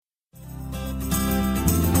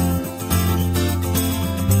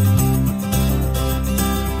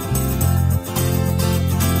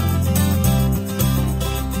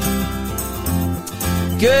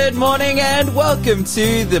Good morning and welcome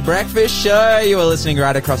to The Breakfast Show. You are listening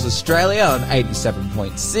right across Australia on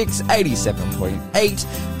 87.6,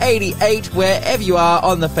 87.8, 88, wherever you are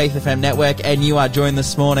on the Faith FM network. And you are joined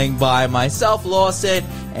this morning by myself, Lawson,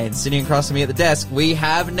 and sitting across from me at the desk, we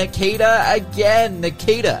have Nikita again.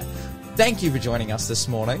 Nikita, thank you for joining us this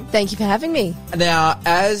morning. Thank you for having me. Now,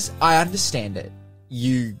 as I understand it,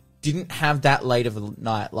 you didn't have that late of a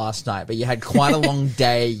night last night, but you had quite a long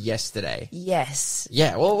day yesterday. Yes.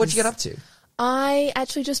 Yeah, well, what'd you get up to? I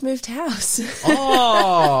actually just moved house.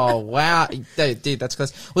 Oh, wow. Dude, that's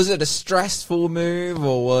close. Was it a stressful move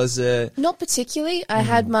or was it... Not particularly. I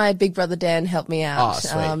had my big brother Dan help me out. Oh,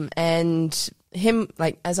 sweet. And him,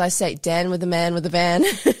 like, as I say, Dan with a man with a van.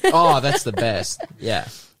 Oh, that's the best. Yeah.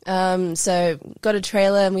 So got a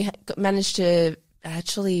trailer and we managed to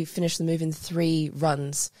actually finish the move in 3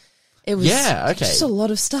 runs. It was just a lot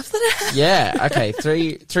of stuff that I had. Yeah, okay,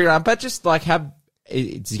 three rounds. But just like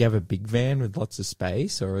did you have a big van with lots of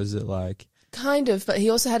space or is it like... Kind of, but he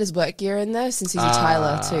also had his work gear in there since he's a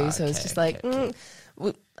tiler too. So it's just like,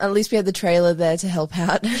 at least we had the trailer there to help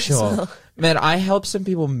out. Sure. So. Man, I helped some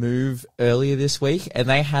people move earlier this week and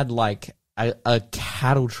they had like a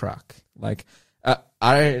cattle truck. Like,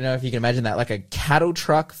 I don't know if you can imagine that, like a cattle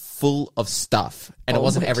truck full of stuff. And it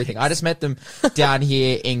wasn't everything. I just met them down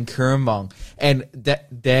here in Kurumbong and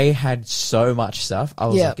they had so much stuff. I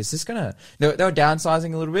was like, is this going to... They were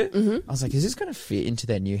downsizing a little bit. Mm-hmm. I was like, is this going to fit into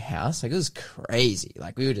their new house? Like, it was crazy.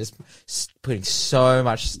 Like, we were just putting so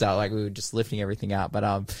much stuff. Like, we were just lifting everything out.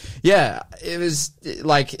 But, yeah, it was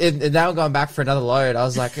like... And now going back for another load, I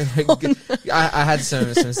was like... I had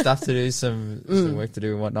some stuff to do, some work to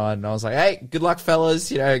do and whatnot. And I was like, hey, good luck,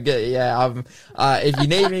 fellas. You know, if you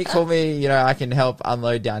need me, call me. You know, I can help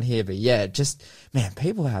unload down here. But yeah, just, man,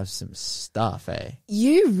 people have some stuff, eh?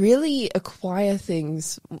 You really acquire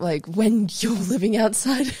things like when you're living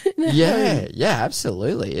outside. Yeah,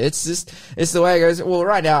 absolutely. It's the way it goes. Well,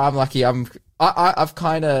 right now I'm lucky. I've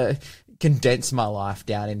kind of condensed my life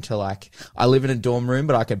down into like, I live in a dorm room,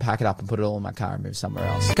 but I can pack it up and put it all in my car and move somewhere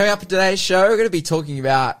else. Coming up in today's show, we're going to be talking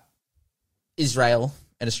about Israel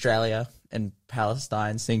and Australia and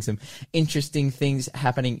Palestine, seeing some interesting things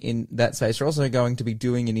happening in that space. We're also going to be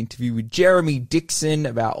doing an interview with Jeremy Dixon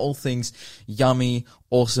about all things yummy,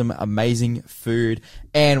 awesome, amazing food.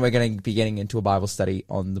 And we're going to be getting into a Bible study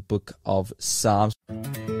on the book of Psalms.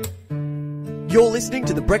 You're listening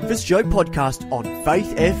to the Breakfast Show podcast on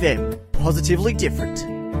Faith FM. Positively different.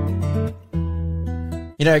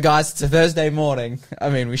 You know, guys, it's a Thursday morning.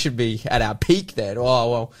 I mean, we should be at our peak then.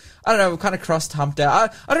 Oh, well, I don't know. We've kind of humped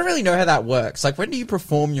out. I don't really know how that works. Like, when do you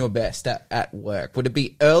perform your best at work? Would it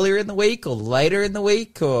be earlier in the week or later in the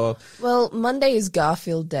week or? Well, Monday is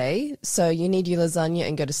Garfield Day, so you need your lasagna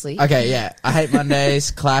and go to sleep. Okay, yeah. I hate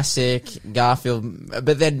Mondays, classic, Garfield.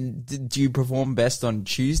 But then do you perform best on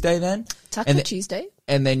Tuesday then? Taco Tuesday.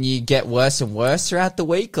 And then you get worse and worse throughout the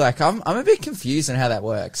week? Like, I'm a bit confused on how that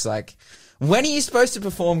works. Like, when are you supposed to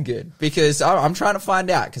perform good? Because I'm trying to find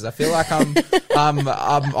out. Because I feel like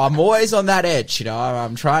I'm always on that edge. You know,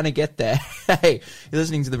 I'm trying to get there. Hey, you're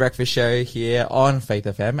listening to the Breakfast Show here on Faith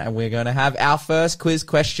FM, and we're going to have our first quiz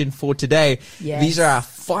question for today. Yes. These are our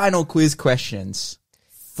final quiz questions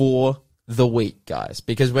for the week, guys.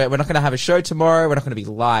 Because we're not going to have a show tomorrow. We're not going to be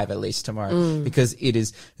live at least tomorrow because it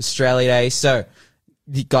is Australia Day. So,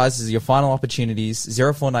 guys, this is your final opportunities.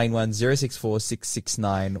 0491 064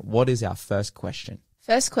 669. What is our first question?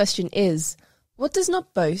 First question is, what does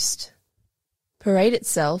not boast, parade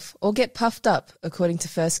itself, or get puffed up, according to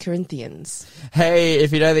 1 Corinthians? Hey,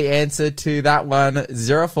 if you know the answer to that one,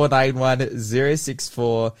 0491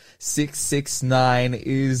 064 669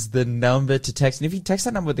 is the number to text. And if you text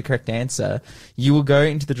that number with the correct answer, you will go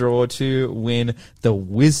into the draw to win the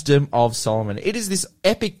Wisdom of Solomon. It is this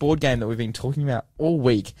epic board game that we've been talking about all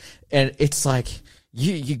week. And it's like,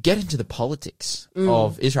 you get into the politics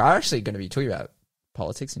of Israel. I'm actually going to be talking about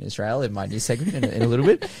politics in Israel in my new segment in a little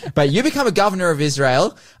bit. But you become a governor of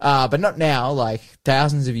Israel, but not now, like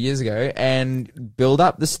thousands of years ago, and build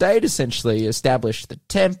up the state, essentially. Establish the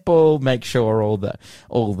temple, make sure all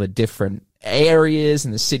the different areas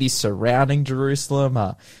and the cities surrounding Jerusalem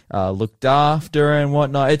are looked after and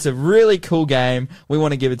whatnot. It's a really cool game. We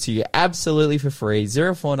want to give it to you absolutely for free.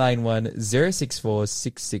 0491 064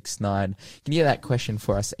 669. Can you get that question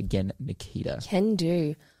for us again, Nikita? Can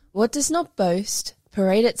do. What does not boast,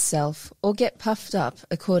 parade itself, or get puffed up,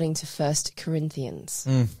 according to 1 Corinthians?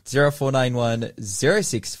 0491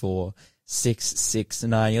 064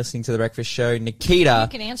 669. You're listening to The Breakfast Show. Nikita.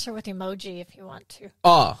 You can answer with emoji if you want to.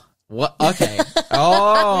 Oh, What? Okay. We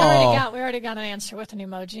already got an answer with an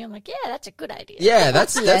emoji. I'm like, yeah, that's a good idea. Yeah,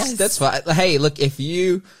 that's fine. Hey, look, if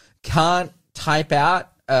you can't type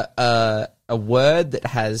out a word that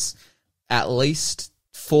has at least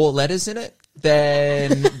 4 letters in it,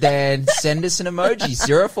 then send us an emoji.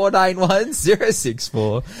 0491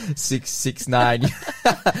 064 669.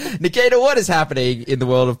 Nikita, what is happening in the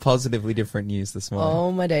world of positively different news this morning?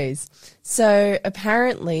 Oh my days. So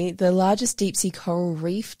apparently the largest deep sea coral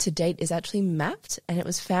reef to date is actually mapped, and it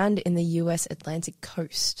was found in the US Atlantic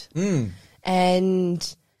coast.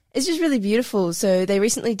 And it's just really beautiful. So they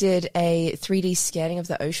recently did a 3D scanning of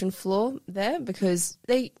the ocean floor there because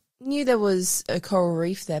they knew there was a coral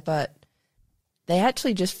reef there, but they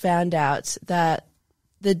actually just found out that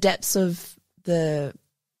the depths of the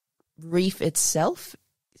reef itself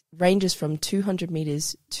ranges from 200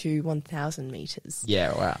 meters to 1,000 meters.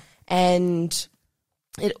 Yeah, wow. And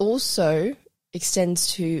it also extends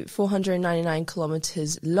to 499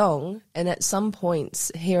 kilometers long, and at some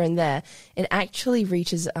points here and there, it actually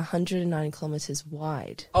reaches 109 kilometers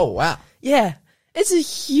wide. Oh, wow. Yeah. It's a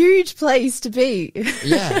huge place to be.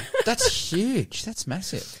 Yeah, that's huge. That's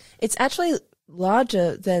massive. It's actually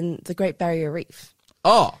larger than the Great Barrier Reef.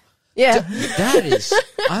 Oh, yeah. That is,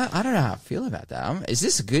 I don't know how I feel about that. Is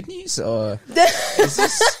this good news or is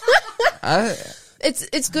this,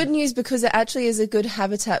 It's good news because it actually is a good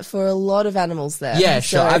habitat for a lot of animals there. Yeah,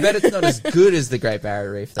 sure. I bet it's not as good as the Great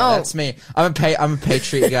Barrier Reef though. That's me. I'm a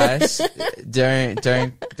patriot, guys. Don't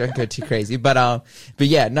go too crazy. But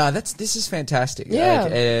yeah, no, this is fantastic. Yeah.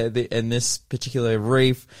 Like, in this particular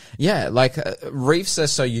reef, yeah, like reefs are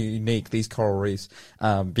so unique, these coral reefs,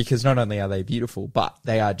 because not only are they beautiful, but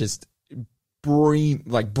they are just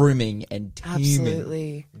brooming and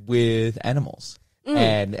teeming with animals.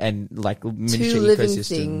 And like miniature 2 living ecosystems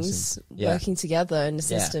things working together in a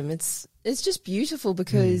system. Yeah. It's just beautiful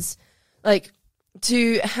because like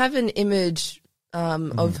to have an image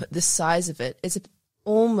of the size of it, it's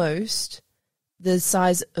almost the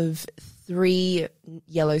size of 3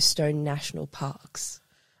 Yellowstone national parks.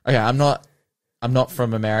 Okay, I'm not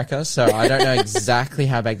from America, so I don't know exactly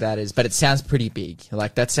how big that is, but it sounds pretty big.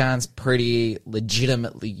 Like that sounds pretty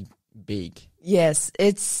legitimately big. Yes,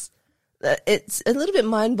 it's a little bit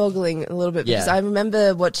mind-boggling, because I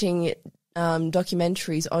remember watching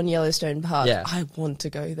documentaries on Yellowstone Park. Yeah. I want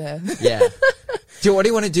to go there. Yeah. What do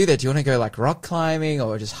you want to do there? Do you want to go like rock climbing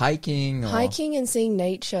or just hiking? Hiking and seeing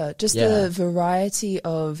nature. Just the variety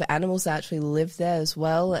of animals that actually live there as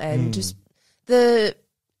well. And just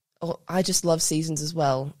I just love seasons as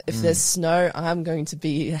well. If there's snow, I'm going to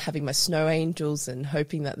be having my snow angels and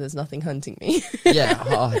hoping that there's nothing hunting me. Yeah.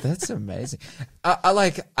 Oh, that's amazing.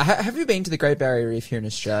 Have you been to the Great Barrier Reef here in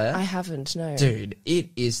Australia? I haven't, no. Dude,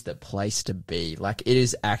 it is the place to be. Like, it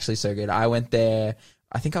is actually so good. I went there,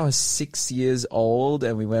 I think I was 6 years old,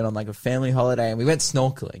 and we went on like a family holiday and we went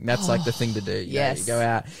snorkeling. That's like the thing to do. Yes. You go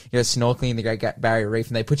out, you go snorkeling in the Great Barrier Reef,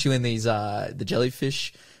 and they put you in these, the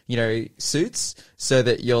jellyfish, suits, so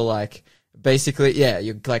that you're like, basically,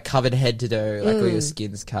 you're like covered head to toe, like all your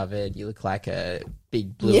skin's covered. You look like a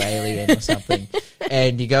big blue alien or something.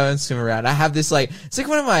 And you go and swim around. I have this it's like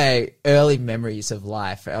one of my early memories of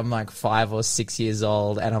life. I'm like 5 or 6 years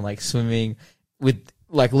old and I'm like swimming with,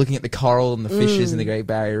 like looking at the coral and the fishes in the Great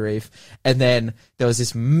Barrier Reef. And then there was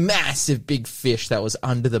this massive big fish that was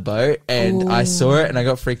under the boat, and I saw it and I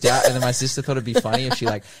got freaked out. And then my sister thought it'd be funny if she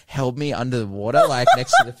like held me under the water, like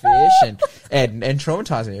next to the fish, and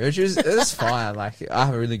traumatized me, which it was fine. Like I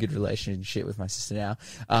have a really good relationship with my sister now.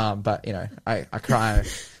 But I cry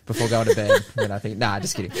before going to bed when I think,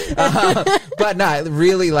 just kidding. But no,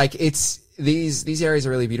 really, like these areas are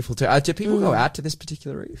really beautiful too. Do people go out to this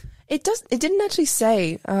particular reef? It didn't actually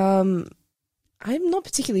say. I'm not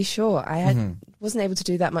particularly sure. I wasn't able to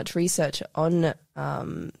do that much research on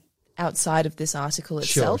outside of this article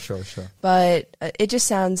itself. Sure. But it just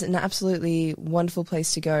sounds an absolutely wonderful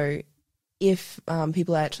place to go if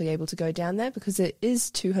people are actually able to go down there, because it is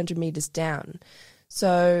 200 meters down.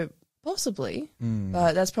 So possibly,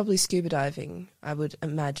 but that's probably scuba diving, I would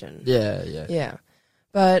imagine. Yeah.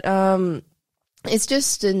 But it's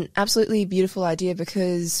just an absolutely beautiful idea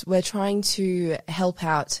because we're trying to help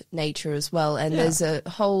out nature as well. And there's a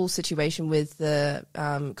whole situation with the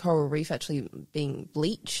coral reef actually being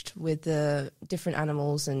bleached with the different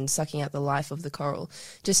animals and sucking out the life of the coral,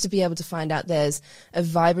 just to be able to find out there's a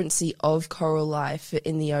vibrancy of coral life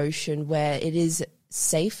in the ocean where it is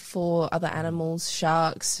safe for other animals,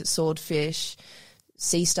 sharks, swordfish,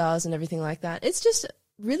 sea stars and everything like that. It's just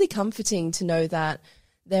really comforting to know that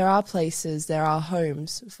there are places, there are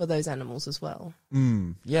homes for those animals as well.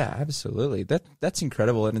 Yeah, absolutely. That's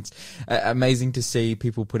incredible, and it's amazing to see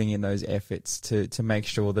people putting in those efforts to make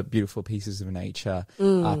sure that beautiful pieces of nature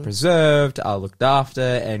are preserved, are looked after,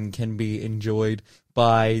 and can be enjoyed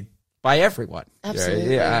by everyone.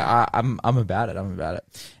 Absolutely. Yeah, I'm about it. I'm about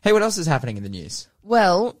it. Hey, what else is happening in the news?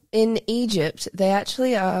 Well, in Egypt, they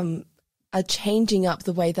actually are changing up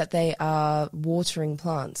the way that they are watering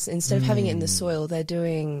plants. Instead of having it in the soil, they're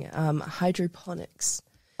doing hydroponics.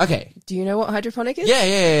 Okay. Do you know what hydroponic is?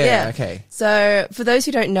 Yeah. Okay. So for those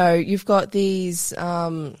who don't know, you've got these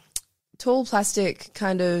tall plastic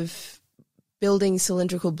kind of building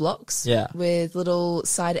cylindrical blocks with little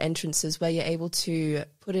side entrances where you're able to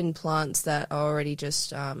put in plants that are already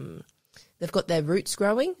just they've got their roots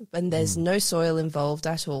growing and there's no soil involved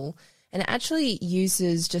at all. And it actually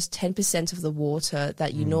uses just 10% of the water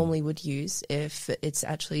that you normally would use if it's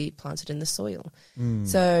actually planted in the soil.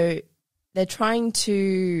 So they're trying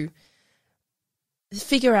to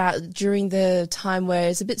figure out during the time where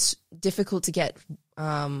it's a bit difficult to get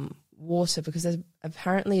water, because there's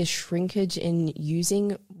apparently a shrinkage in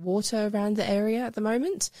using water around the area at the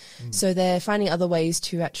moment. So they're finding other ways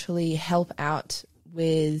to actually help out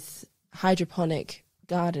with hydroponic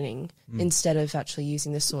gardening instead of actually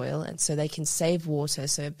using the soil, and so they can save water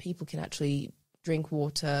so people can actually drink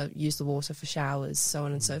water, use the water for showers, so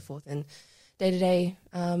on and so forth, and day-to-day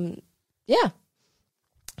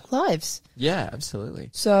lives. Yeah, absolutely.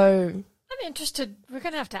 So I'm interested. We're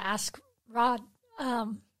going to have to ask Rod,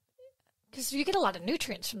 because you get a lot of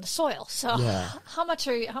nutrients from the soil. So how much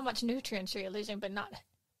nutrients are you losing by not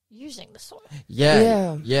using the soil?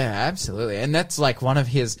 Yeah, absolutely. And that's like one of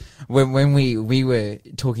his, when we were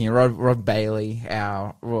talking, Rod Bailey,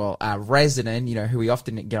 our resident, who we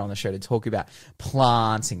often get on the show to talk about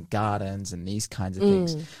plants and gardens and these kinds of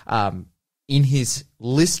things. In his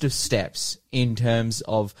list of steps in terms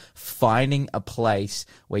of finding a place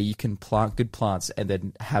where you can plant good plants and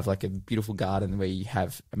then have like a beautiful garden where you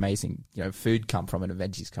have amazing, food come from it and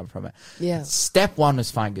veggies come from it. Yeah. Step one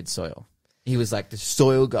was find good soil. He was like, the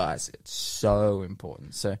soil, guys, it's so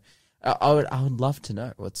important. So I would love to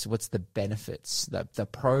know what's the benefits, the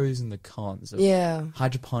pros and the cons of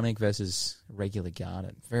hydroponic versus regular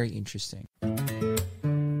garden. Very interesting.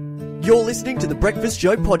 You're listening to the Breakfast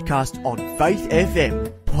Show podcast on Faith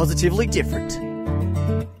FM. Positively different.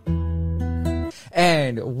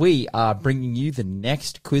 And we are bringing you the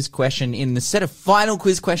next quiz question in the set of final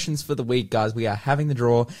quiz questions for the week, guys. We are having the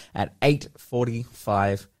draw at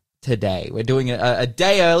 8:45 today. We're doing a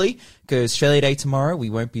day early because Australia Day tomorrow. We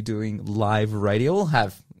won't be doing live radio. We'll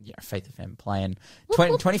have Faith FM playing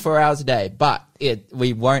 24 hours a day, but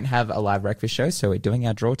we won't have a live breakfast show, so we're doing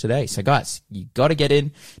our draw today. So guys, you got to get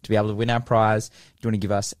in to be able to win our prize. Do you want to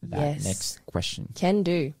give us that next question? Can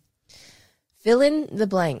do. Fill in the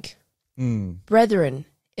blank. Brethren,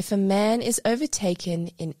 if a man is overtaken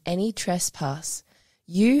in any trespass,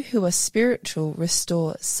 you who are spiritual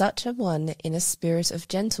restore such a one in a spirit of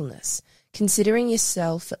gentleness, considering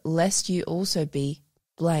yourself, lest you also be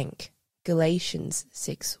blank. Galatians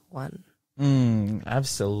 6:1.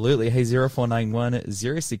 Absolutely. Hey, 0491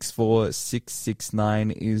 064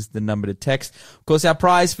 669 is the number to text. Of course, our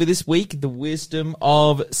prize for this week, the Wisdom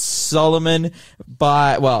of Solomon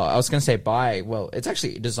it's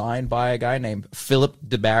actually designed by a guy named Philip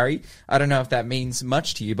DeBarry. I don't know if that means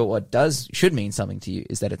much to you, but what should mean something to you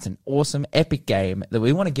is that it's an awesome, epic game that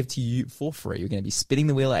we want to give to you for free. We're going to be spinning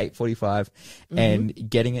the wheel at 8:45 and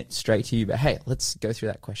getting it straight to you. But hey, let's go through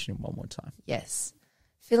that question one more time. Yes.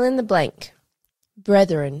 Fill in the blank.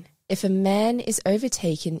 Brethren, if a man is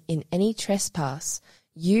overtaken in any trespass,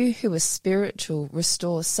 you who are spiritual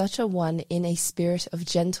restore such a one in a spirit of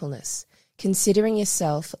gentleness, considering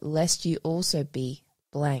yourself, lest you also be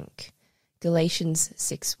blank. Galatians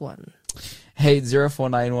 6:1. Hey,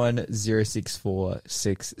 0491 064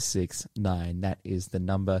 669. That is the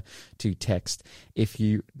number to text if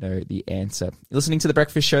you know the answer. You're listening to The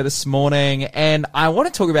Breakfast Show this morning, and I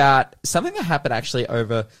want to talk about something that happened actually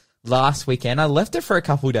over last weekend. I left it for a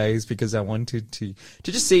couple of days because I wanted to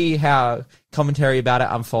just see how commentary about it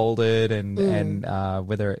unfolded and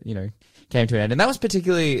whether it, came to an end. And that was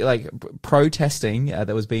particularly like protesting that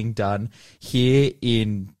was being done here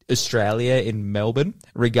in Australia, in Melbourne,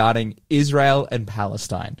 regarding Israel and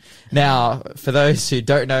Palestine. Now, for those who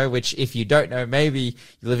don't know, which if you don't know, maybe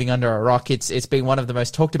you're living under a rock, it's been one of the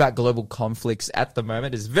most talked about global conflicts at the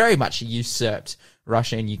moment. It's very much usurped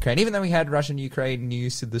Russia and Ukraine. Even though we had Russia and Ukraine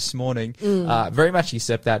news this morning, very much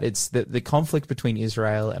usurped that. It's the conflict between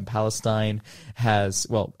Israel and Palestine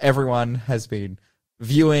everyone has been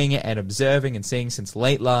viewing and observing and seeing since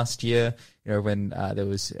late last year, when there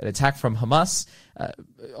was an attack from Hamas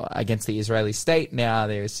against the Israeli state. Now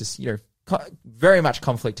there's just, very much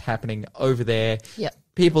conflict happening over there. Yep.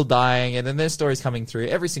 People dying, and then there's stories coming through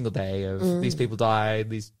every single day of these people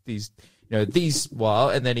died, and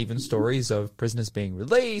then even stories of prisoners being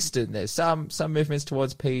released, and there's some movements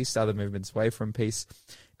towards peace, other movements away from peace.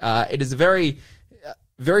 It is a very,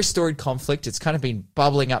 very storied conflict. It's kind of been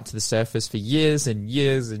bubbling up to the surface for years and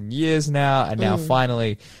years and years now, and now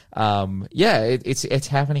finally, it's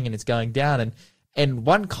happening and it's going down. And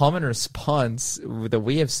one common response that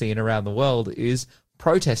we have seen around the world is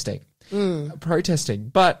protesting. Protesting.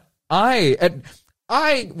 But I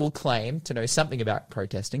will claim to know something about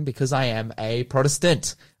protesting because I am a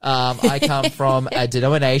Protestant. I come from a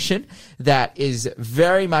denomination that is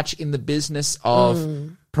very much in the business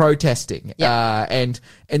of protesting. Yep.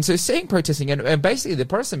 And so seeing protesting, and basically the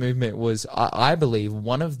Protestant movement was, I believe,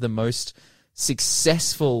 one of the most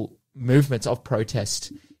successful movements of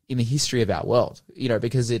protest in the history of our world,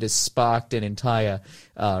 because it has sparked an entire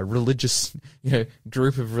religious,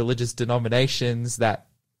 group of religious denominations that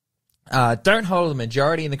don't hold a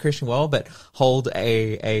majority in the Christian world, but hold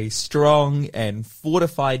a strong and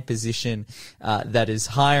fortified position that is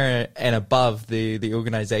higher and above the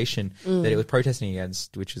organization that it was protesting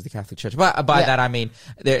against, which is the Catholic Church. But by that I mean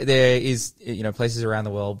there is places around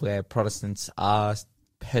the world where Protestants are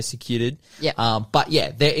persecuted.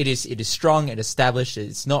 It is strong and established.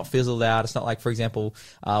 It's not fizzled out. It's not like, for example,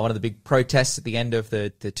 one of the big protests at the end of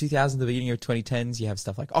the 2000s, the beginning of 2010s, you have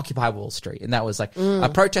stuff like Occupy Wall Street, and that was like a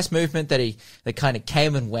protest movement that kind of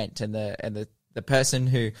came and went, and the person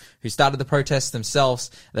who started the protests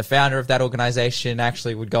themselves, the founder of that organization,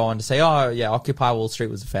 actually would go on to say, Occupy Wall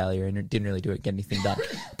Street was a failure and it didn't really get anything done.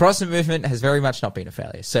 Protestant movement has very much not been a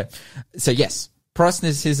failure. So yes,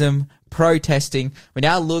 Protestantism, protesting. We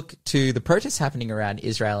now look to the protests happening around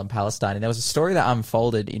Israel and Palestine. And there was a story that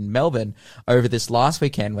unfolded in Melbourne over this last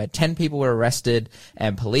weekend where 10 people were arrested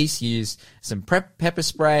and police used some pepper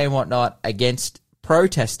spray and whatnot against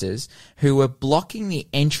protesters who were blocking the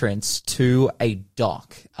entrance to a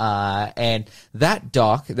dock. And that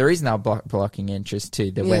dock, the reason they were blocking entrance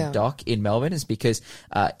to the wet dock in Melbourne is because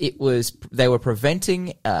they were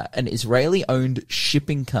preventing an Israeli-owned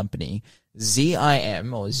shipping company,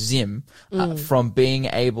 ZIM or Zim, from being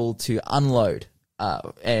able to unload.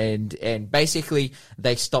 And basically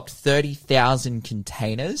they stopped 30,000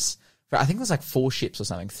 containers. I think it was like 4 ships or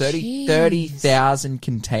something. 30,000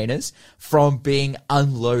 containers from being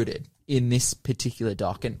unloaded in this particular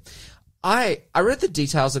dock. And I read the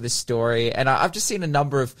details of this story, and I've just seen a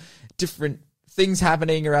number of different things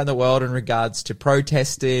happening around the world in regards to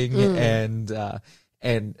protesting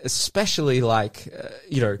and especially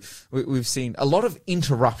we've seen a lot of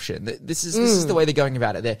interruption. This is the way they're going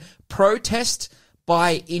about it. They're protest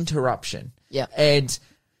by interruption. Yeah. And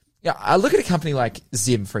I look at a company like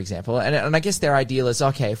Zim, for example, and I guess their ideal is,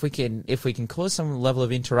 okay, if we can cause some level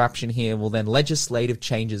of interruption here, well then legislative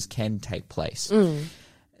changes can take place. The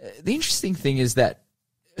interesting thing is that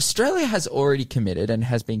Australia has already committed and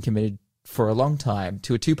has been committed for a long time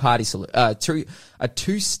to a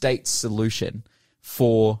two-state solution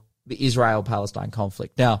for the Israel-Palestine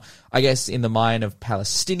conflict. Now, I guess in the mind of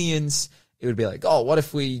Palestinians, it would be like, oh, what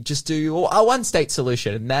if we just do a one-state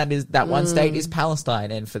solution? And that one state is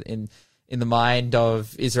Palestine. And in the mind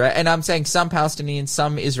of Israel, and I'm saying some Palestinians,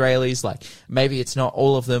 some Israelis, like maybe it's not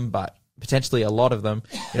all of them, but potentially a lot of them,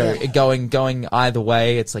 going either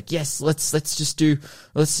way. It's like, yes, let's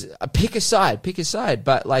pick a side.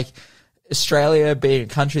 But like Australia being a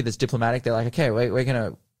country that's diplomatic, they're like, okay,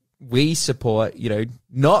 we support,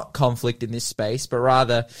 not conflict in this space, but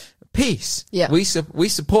rather peace. Yeah. We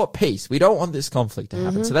support peace. We don't want this conflict to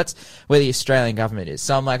happen. So that's where the Australian government is.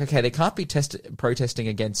 So I'm like, okay, they can't be protesting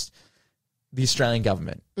against the Australian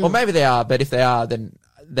government. Or maybe they are, but if they are, then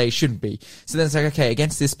they shouldn't be. So then it's like, okay,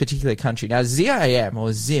 against this particular country. Now, ZIM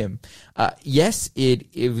or Zim, yes, it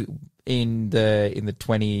in the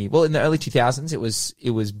early 2000s,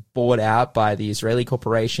 it was bought out by the Israeli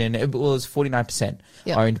corporation. It was 49%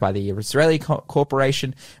 owned by the Israeli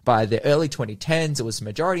corporation. By the early 2010s, it was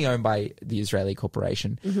majority owned by the Israeli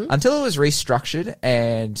corporation until it was restructured,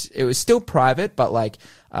 and it was still private, but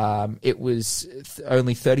it was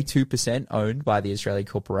only 32% owned by the Israeli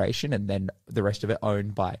corporation, and then the rest of it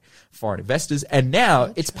owned by foreign investors. And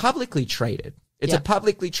now it's publicly traded. It's a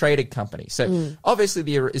publicly traded company. So obviously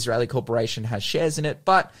the Israeli corporation has shares in it,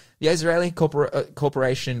 but the Israeli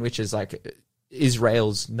corporation, which is like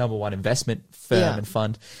Israel's number one investment firm and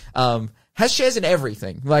fund, has shares in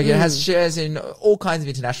everything. Like it has shares in all kinds of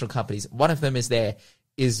international companies. One of them is their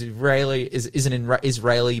is an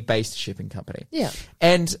Israeli-based shipping company. Yeah.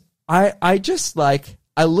 And I just like,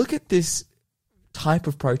 I look at this type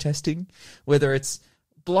of protesting, whether it's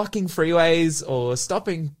blocking freeways or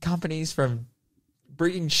stopping companies from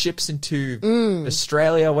bringing ships into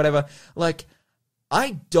Australia, whatever. Like,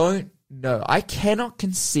 I don't know. I cannot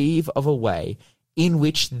conceive of a way in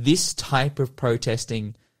which this type of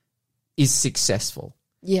protesting is successful.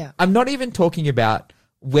 Yeah. I'm not even talking about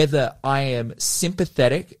whether I am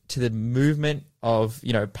sympathetic to the movement of,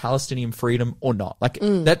 you know, Palestinian freedom or not. Like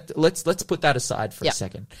that, let's put that aside for a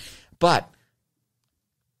second. But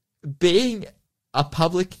being a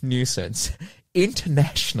public nuisance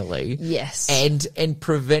internationally, yes, and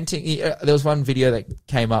preventing. There was one video that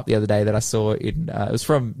came up the other day that I saw in. It was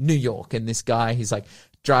from New York, and this guy, he's like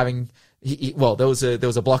driving. There was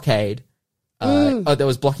a blockade. That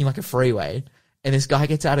was blocking like a freeway, and this guy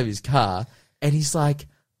gets out of his car and he's like,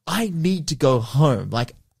 "I need to go home.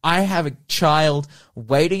 Like, I have a child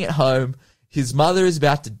waiting at home. His mother is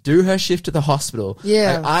about to do her shift at the hospital.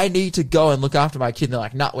 Yeah. And I need to go and look after my kid." And they're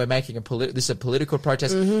like, "No, we're making this is a political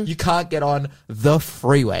protest. You can't get on the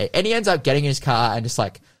freeway." And he ends up getting in his car and just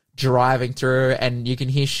like driving through, and you can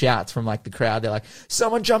hear shouts from like the crowd. They're like,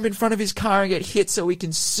 "Someone jump in front of his car and get hit so we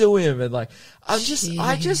can sue him." And like, I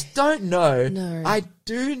just don't know. No. I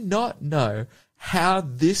do not know how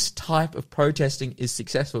this type of protesting is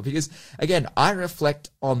successful, because again, I reflect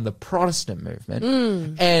on the Protestant movement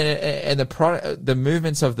and the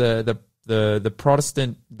movements of the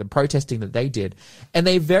Protestant, the protesting that they did, and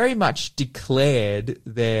they very much declared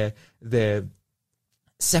their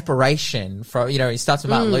separation from, you know, he starts with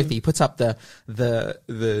Martin Luther, he puts up the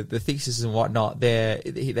thesis and whatnot.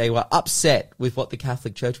 They were upset with what the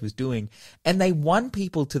Catholic Church was doing, and they won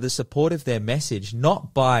people to the support of their message,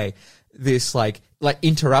 not by this like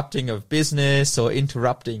interrupting of business or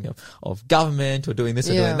interrupting of government or doing this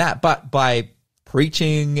or doing that, but by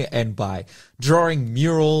preaching and by drawing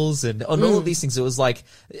murals and all of these things. It was like,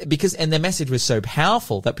 and their message was so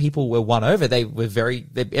powerful that people were won over.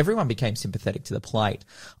 Everyone became sympathetic to the plight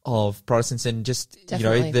of Protestants, and just,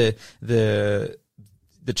 Definitely. you know,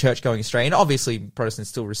 the church going astray. And obviously Protestants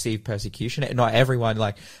still receive persecution, and not everyone,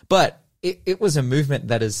 but it was a movement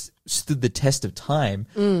that has stood the test of time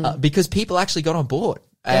because people actually got on board,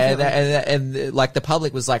 and like the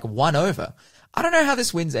public was like won over. I don't know how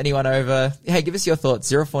this wins anyone over. Hey, give us your thoughts.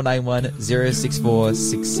 0491 064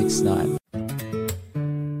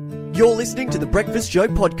 669. You're listening to the Breakfast Show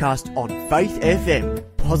podcast on Faith FM.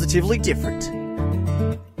 Positively different.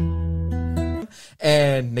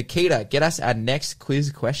 And Nikita, get us our next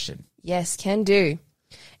quiz question. Yes, can do.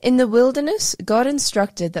 In the wilderness, God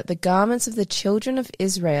instructed that the garments of the children of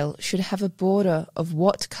Israel should have a border of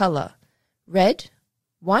what colour? Red,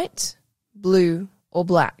 white, blue, or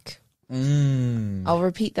black? I'll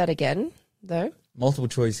repeat that again, though. Multiple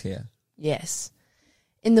choice here. Yes.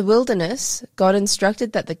 In the wilderness, God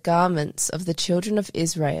instructed that the garments of the children of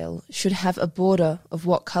Israel should have a border of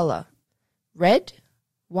what colour? Red,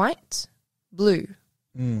 white, blue,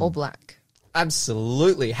 or black?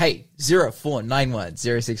 Absolutely. Hey, 0491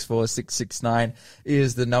 064 669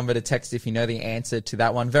 is the number to text if you know the answer to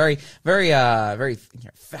that one. Very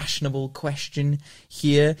fashionable question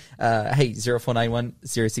here. Hey, 0491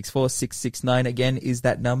 064 669 again is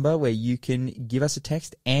that number where you can give us a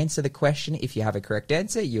text, answer the question. If you have a correct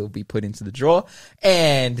answer, you'll be put into the draw,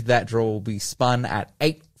 and that draw will be spun at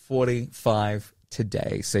 8:45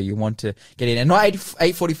 today. So you want to get in, and not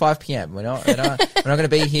 8:45 p.m. We're not going to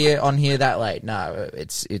be here that late. No,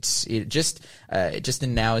 it's just in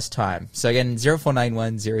an hour's time. So again,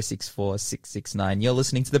 0491 064 669. You're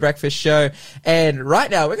listening to The Breakfast Show, and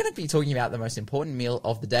right now we're going to be talking about the most important meal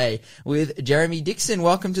of the day with Jeremy Dixon.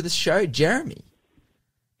 Welcome to the show, Jeremy.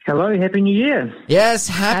 Hello, Happy New Year. Yes,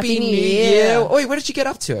 Happy New Year. Oi, what did you get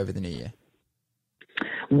up to over the New Year?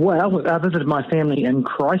 Well, I visited my family in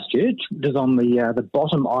Christchurch, which is on the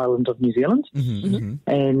bottom island of New Zealand,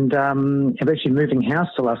 and I'm actually moving house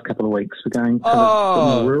the last couple of weeks. We're going kind of a bit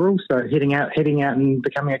more rural, so heading out and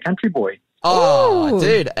becoming a country boy. Oh,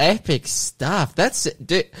 dude, epic stuff.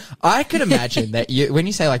 Dude, I could imagine that when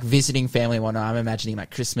you say like visiting family and whatnot, I'm imagining like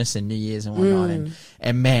Christmas and New Year's and whatnot.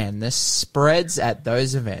 And man, the spreads at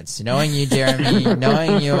those events, knowing you, Jeremy,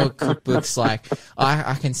 knowing your cookbooks, like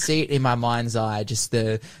I can see it in my mind's eye, just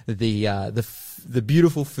the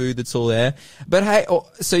beautiful food that's all there. But hey,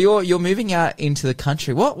 so you're moving out into the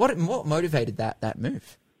country. What motivated that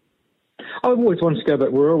move? I've always wanted to go a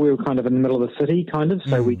bit rural. We were kind of in the middle of the city, kind of,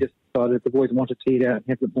 so we just decided the boys wanted to eat out and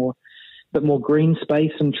have a bit more green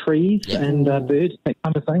space and trees and birds, that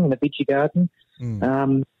kind of thing, and a veggie garden.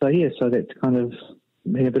 So that's kind of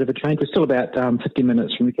been a bit of a change. We're still about 50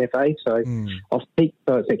 minutes from the cafe, so off peak,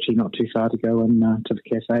 so it's actually not too far to go to the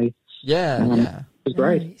cafe. Yeah. It was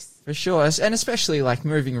great. Nice. For sure, and especially like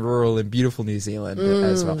moving rural in beautiful New Zealand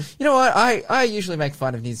as well. You know what? I usually make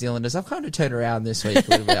fun of New Zealanders. I've kind of turned around this week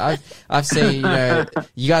a little bit. I've seen,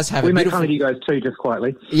 you guys have we make fun of you guys too, just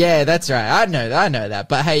quietly. Yeah, that's right. I know that.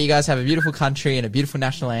 But hey, you guys have a beautiful country and a beautiful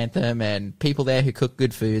national anthem and people there who cook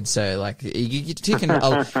good food. So like you're ticking a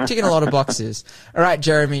lot of boxes. All right,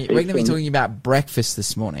 Jeremy, we're going to be talking about breakfast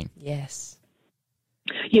this morning. Yes.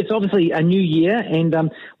 Yes, obviously a new year,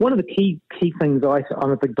 and one of the key things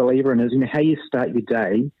I'm a big believer in is how you start your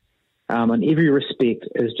day. In every respect,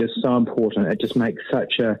 is just so important. It just makes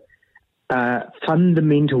such a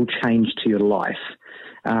fundamental change to your life.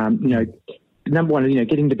 Number one,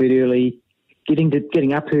 getting to bed early,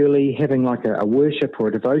 getting up early, having like a worship or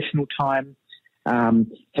a devotional time,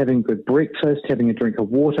 having good breakfast, having a drink of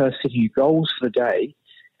water, setting your goals for the day.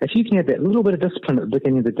 If you can have that little bit of discipline at the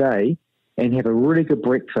beginning of the day and have a really good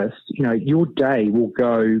breakfast, your day will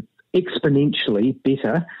go exponentially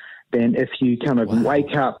better than if you kind of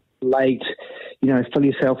wake up late, fill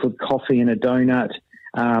yourself with coffee and a donut,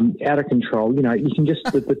 out of control. You can just,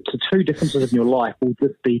 the two differences in your life will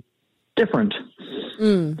just be different.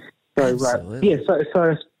 So I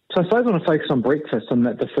suppose I want to focus on breakfast and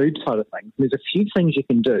the food side of things. There's a few things you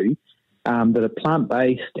can do that are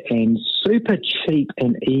plant-based and super cheap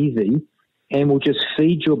and easy and will just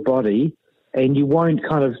feed your body, and you won't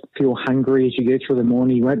kind of feel hungry as you go through the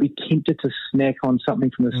morning. You won't be tempted to snack on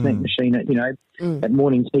something from the snack machine at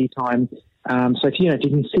morning tea time. So if you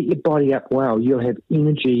can set your body up well, you'll have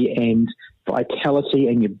energy and vitality,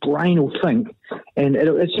 and your brain will think, and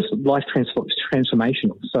it's just life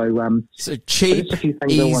transformational. So cheap,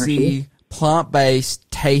 easy,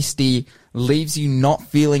 plant-based, tasty, leaves you not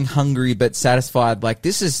feeling hungry but satisfied. Like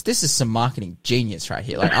this is some marketing genius right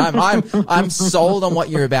here. Like I'm sold on what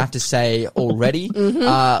you're about to say already.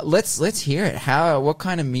 Let's hear it. What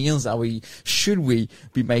kind of meals should we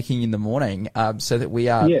be making in the morning so that we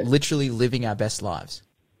are literally living our best lives?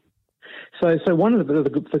 So one of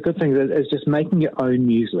the good things is just making your own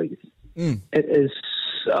muesli. It is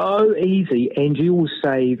so easy, and you will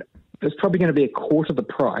save. It's probably going to be a quarter the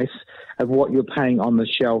price of what you're paying on the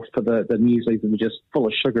shelf for the muesli that are just full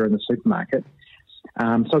of sugar in the supermarket.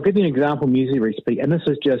 So I'll give you an example muesli recipe, and this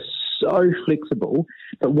is just so flexible.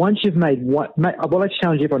 But once you've made what I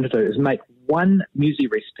challenge everyone to do is make one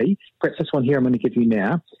muesli recipe. Perhaps this one here I'm going to give you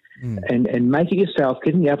now, and make it yourself.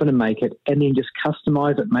 Get in the oven and make it, and then just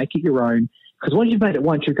customize it, make it your own. Because once you've made it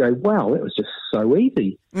once, you go, wow, that was just so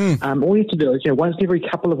easy. All you have to do is, once every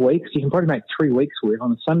couple of weeks, you can probably make 3 weeks worth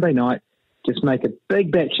on a Sunday night. Just make a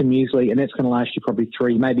big batch of muesli, and that's going to last you probably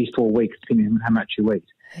 3, maybe 4 weeks, depending on how much you eat.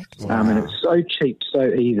 And it's so cheap,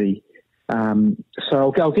 so easy. So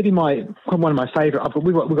I'll give you one of my favourite.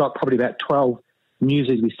 We've got probably about 12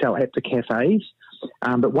 mueslis we sell at the cafes.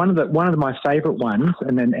 But one of my favourite ones,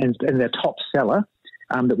 and their top seller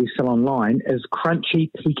that we sell online, is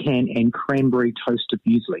crunchy pecan and cranberry toasted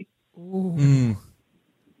muesli.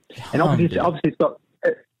 And obviously it's got.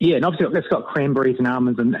 And obviously it's got cranberries and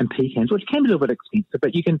almonds and pecans, which can be a little bit expensive,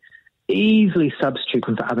 but you can easily substitute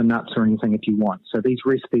them for other nuts or anything if you want. So these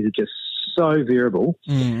recipes are just so variable.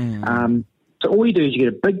 So all you do is you get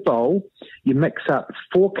a big bowl, you mix up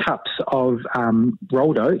 4 cups of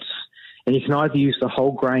rolled oats, and you can either use the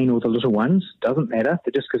whole grain or the little ones. Doesn't matter.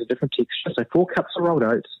 They're just because of different texture. So 4 cups of rolled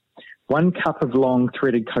oats, 1 cup of long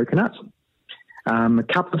threaded coconut, a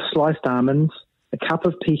cup of sliced almonds, a cup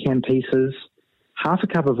of pecan pieces, half a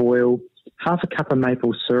cup of oil, half a cup of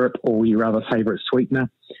maple syrup or your other favourite sweetener,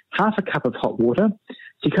 half a cup of hot water. So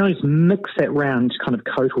you kind of just mix that round to kind of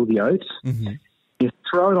coat all the oats. You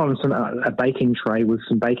throw it on a baking tray with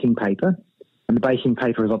some baking paper. And the baking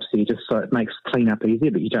paper is obviously just so it makes clean-up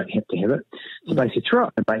easier, but you don't have to have it. So basically throw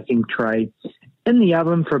it in a baking tray in the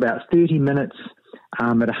oven for about 30 minutes at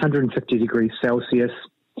 150 degrees Celsius.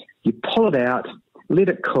 You pull it out, let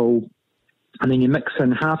it cool, and then you mix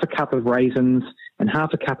in half a cup of raisins and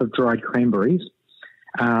half a cup of dried cranberries,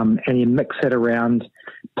 and you mix that around,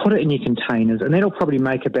 put it in your containers, and that'll probably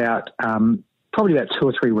make about 2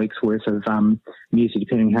 or 3 weeks worth of muesli,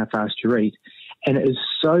 depending on how fast you eat. And it is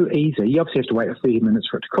so easy. You obviously have to wait 30 minutes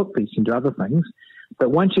for it to cook, but you can do other things. But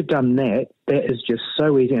once you've done that, that is just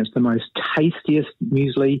so easy. And it's the most tastiest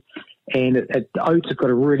muesli, and oats have got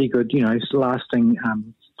a really good, lasting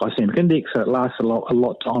glycemic index, so it lasts a lot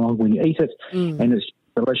longer when you eat it, and it's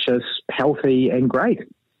delicious, healthy, and great.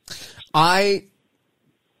 I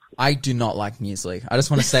I do not like muesli. I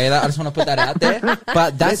just want to say that. I just want to put that out there.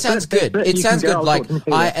 But that sounds good. It sounds good. Like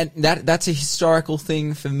that's a historical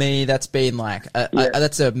thing for me. That's been like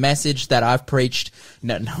that's a message that I've preached.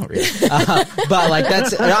 No, not really. But like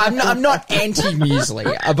I'm not anti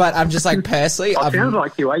muesli. But I'm just like personally. Sounds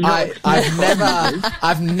like you.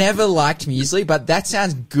 I've never liked muesli. But that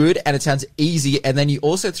sounds good and it sounds easy. And then you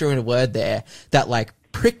also threw in a word there that like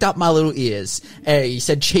pricked up my little ears. You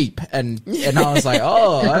said cheap, and I was like,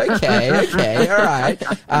 oh, okay, all right.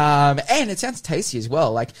 And it sounds tasty as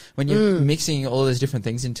well. Like when you're mixing all those different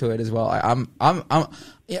things into it as well.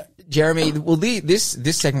 Yeah, Jeremy. Well, this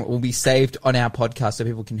segment will be saved on our podcast so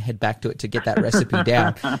people can head back to it to get that recipe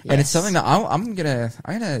down. Yes. And it's something that I'm gonna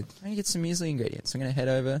get some muesli ingredients. I'm gonna head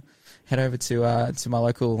over to my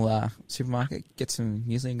local supermarket, get some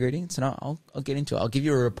muesli ingredients, and I'll get into it. I'll give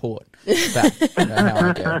you a report about how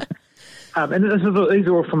I go. And these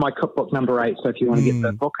are all from my cookbook number 8. So if you want to get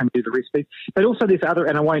the book and do the recipes, but also there's other,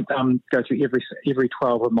 and I won't go through every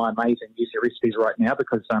 12 of my amazing muesli recipes right now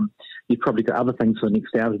because you've probably got other things for the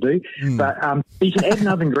next hour to do. But you can add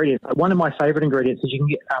another ingredient. One of my favourite ingredients is you can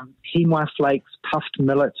get quinoa flakes, puffed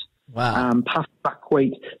millet, puffed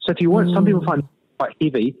buckwheat. So if you want, some people find it quite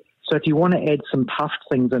heavy. So if you want to add some puffed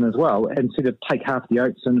things in as well, instead of take half the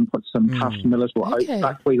oats in and put some puffed millet or oats,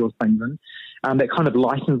 buckwheat or things in, that kind of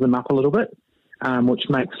lightens them up a little bit, which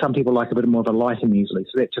makes some people like a bit more of a lighter muesli.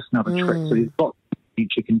 So that's just another trick. So there's lots of things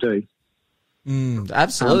you can do.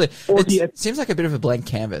 Absolutely. It seems like a bit of a blank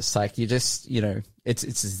canvas. Like you just,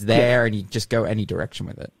 it's there and you just go any direction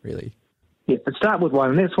with it, really. Yeah, but start with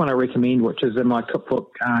one, and that's one I recommend, which is in my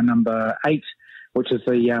cookbook number 8, which is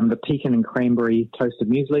the pecan and cranberry toasted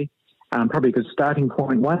muesli. Probably a good starting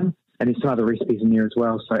point one, and there's some other recipes in there as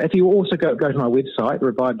well. So if you also go to my website,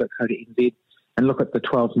 revive.co.nz, and look at the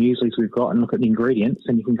 12 mueslis we've got and look at the ingredients,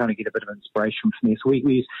 and you can kind of get a bit of inspiration from there. So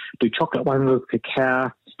we do chocolate ones with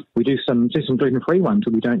cacao. We do some gluten-free ones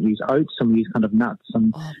where we don't use oats, and we use kind of nuts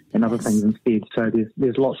and other things instead. So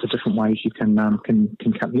there's lots of different ways you can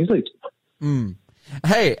cut muesli.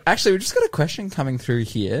 Hey, actually, we've just got a question coming through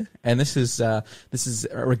here, and this is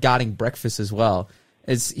regarding breakfast as well.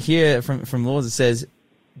 It's here from Laws. It says,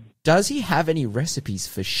 does he have any recipes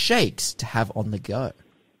for shakes to have on the go?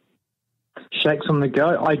 Shakes on the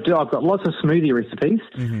go? I do. I've got lots of smoothie recipes.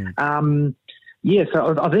 So I've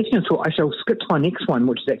actually I'll skip to my next one,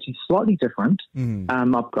 which is actually slightly different.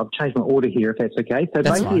 I've changed my order here, if that's okay. So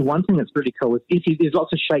that's basically fine. One thing that's really cool is there's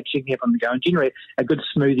lots of shakes you can have on the go. And generally, a good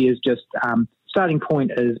smoothie is just starting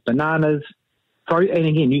point is bananas. And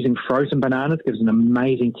again, using frozen bananas gives an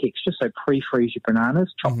amazing texture. So pre-freeze your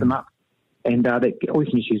bananas, chop them up, and or you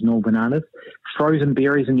can just use normal bananas. Frozen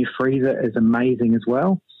berries in your freezer is amazing as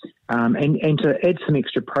well. And to add some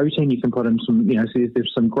extra protein, you can put in some, so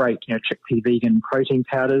there's some great, chickpea vegan protein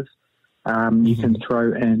powders. You can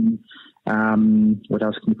throw in, what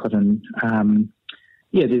else can you put in?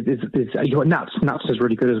 There's you got nuts. Nuts is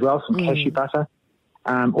really good as well. Some cashew butter.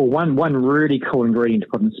 Or one really cool ingredient to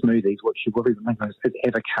put in smoothies, which you will think of, is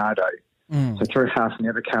avocado. So throw half an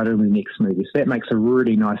avocado in the next smoothie. So that makes a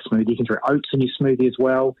really nice smoothie. You can throw oats in your smoothie as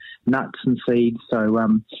well, nuts and seeds. So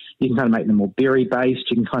you can kind of make them more berry-based.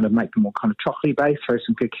 You can kind of make them more kind of chocolate-based. Throw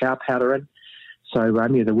some cacao powder in. So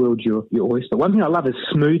the world's your oyster. One thing I love is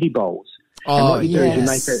smoothie bowls. And what you do is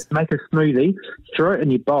you make a smoothie, throw it in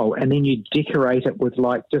your bowl, and then you decorate it with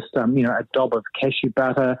like just a dob of cashew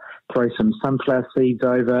butter, throw some sunflower seeds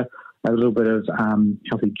over, a little bit of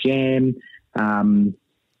healthy jam,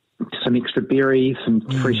 some extra berries, some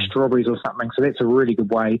fresh strawberries or something. So that's a really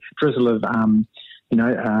good way. Drizzle of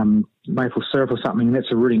maple syrup or something. And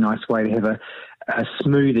that's a really nice way to have a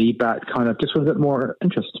smoothie, but kind of just with a bit more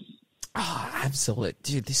interest. Oh, absolutely.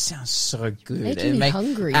 Dude, this sounds so good. Making me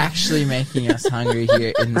hungry. Actually making us hungry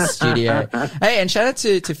here in the studio. Hey, and shout out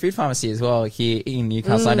to Food Pharmacy as well here in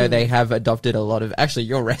Newcastle. I know they have adopted a lot of actually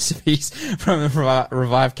your recipes from the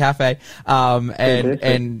Revive Cafe,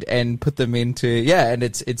 and put them into, and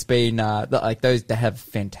it's been, like those, they have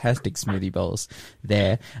fantastic smoothie bowls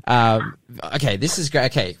there. Okay, this is great.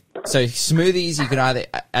 Okay. So smoothies, you can either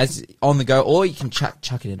as on the go, or you can chuck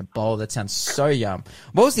it in a bowl. That sounds so yum.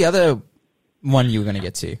 What was the other one you were going to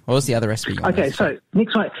get to? What was the other recipe? So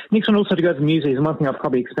next one also to go to the mueslis, and one thing I've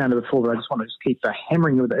probably expanded before, but I just want to keep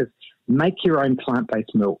hammering with it, is make your own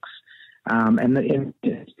plant-based milks. And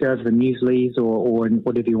go over the mueslis or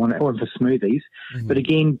whatever you want, or for smoothies. But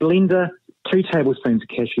again, blender, 2 tablespoons of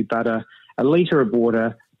cashew butter, a litre of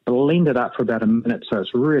water, blend it up for about a minute so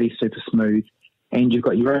it's really super smooth. And you've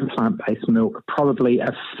got your own plant-based milk, probably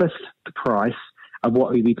a fifth the price of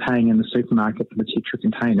what you'd be paying in the supermarket for the Tetra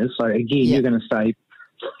containers. So again, you're going to save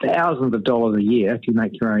thousands of dollars a year if you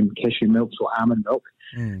make your own cashew milks or almond milk.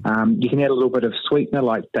 You can add a little bit of sweetener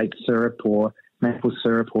like date syrup or maple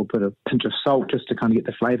syrup or put a pinch of salt just to kind of get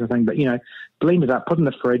the flavour thing. But, blend it up, put it in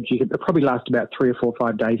the fridge. It'll probably last about 3 or 4 or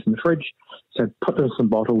 5 days in the fridge. So put them in some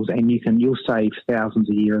bottles and you'll save thousands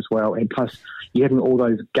a year as well. And plus you're having all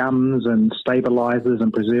those gums and stabilisers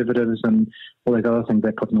and preservatives and all those other things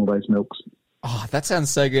they put in all those milks. Oh, that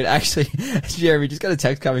sounds so good. Actually, Jeremy, just got a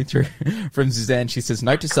text coming through from Suzanne. She says,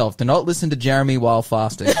 note to self, do not listen to Jeremy while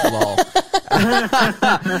fasting. Lol.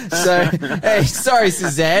 So, hey, sorry,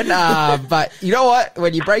 Suzanne. But you know what?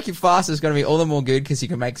 When you break your fast, it's going to be all the more good because you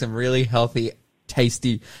can make some really healthy,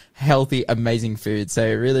 tasty, healthy, amazing food.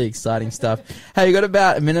 So really exciting stuff. Hey, you got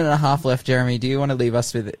about a minute and a half left, Jeremy. Do you want to leave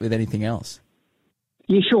us with anything else?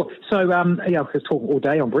 Yeah, sure. So, I could talk all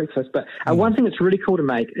day on breakfast, but one thing that's really cool to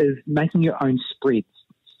make is making your own spreads.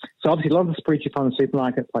 So obviously a lot of the spreads you find in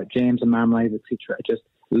supermarkets like jams and marmalades, etc., are just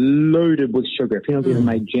loaded with sugar. If you've never even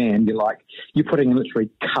made jam, you're putting in literally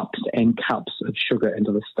cups and cups of sugar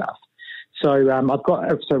into the stuff. So I've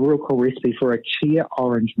got a real cool recipe for a chia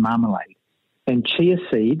orange marmalade. And chia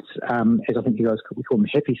seeds, as I think you guys call them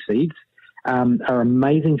happy seeds, are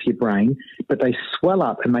amazing for your brain, but they swell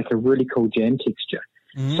up and make a really cool jam texture.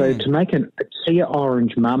 So to make a chia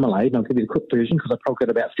orange marmalade, and I'll give you the quick version because I've probably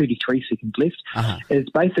got about 33 seconds left, is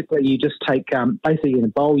basically you just take, basically in a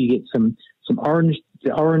bowl you get some orange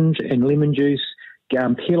and lemon juice,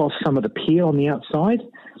 peel off some of the peel on the outside,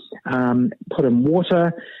 put in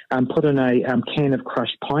water, put in a can of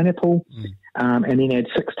crushed pineapple, and then add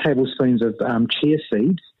 6 tablespoons of chia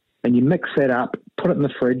seeds, and you mix that up, put it in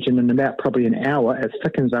the fridge, and in about probably an hour, it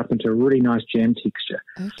thickens up into a really nice jam texture.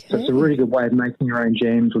 Okay. So it's a really good way of making your own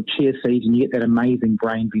jams with chia seeds, and you get that amazing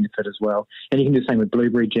brain benefit as well. And you can do the same with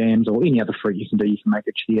blueberry jams or any other fruit you can do. You can make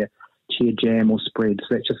a chia jam or spread. So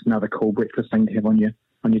that's just another cool breakfast thing to have on your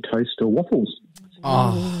toast or waffles.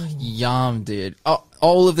 Oh, yum, dude. Oh,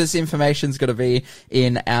 all of this information's got to be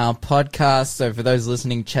in our podcast. So for those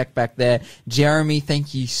listening, check back there. Jeremy,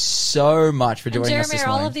 thank you so much for joining us this morning.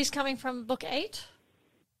 Jeremy, are all of these coming from book 8?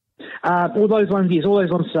 All those ones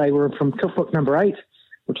today were from cookbook number 8,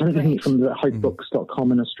 which I think is from the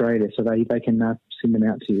hopebooks.com in Australia. So they can send them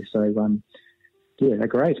out to you. So, yeah, they're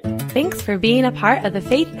great. Thanks for being a part of the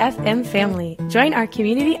Faith FM family. Join our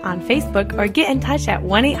community on Facebook or get in touch at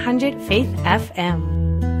 1-800-FAITH-FM.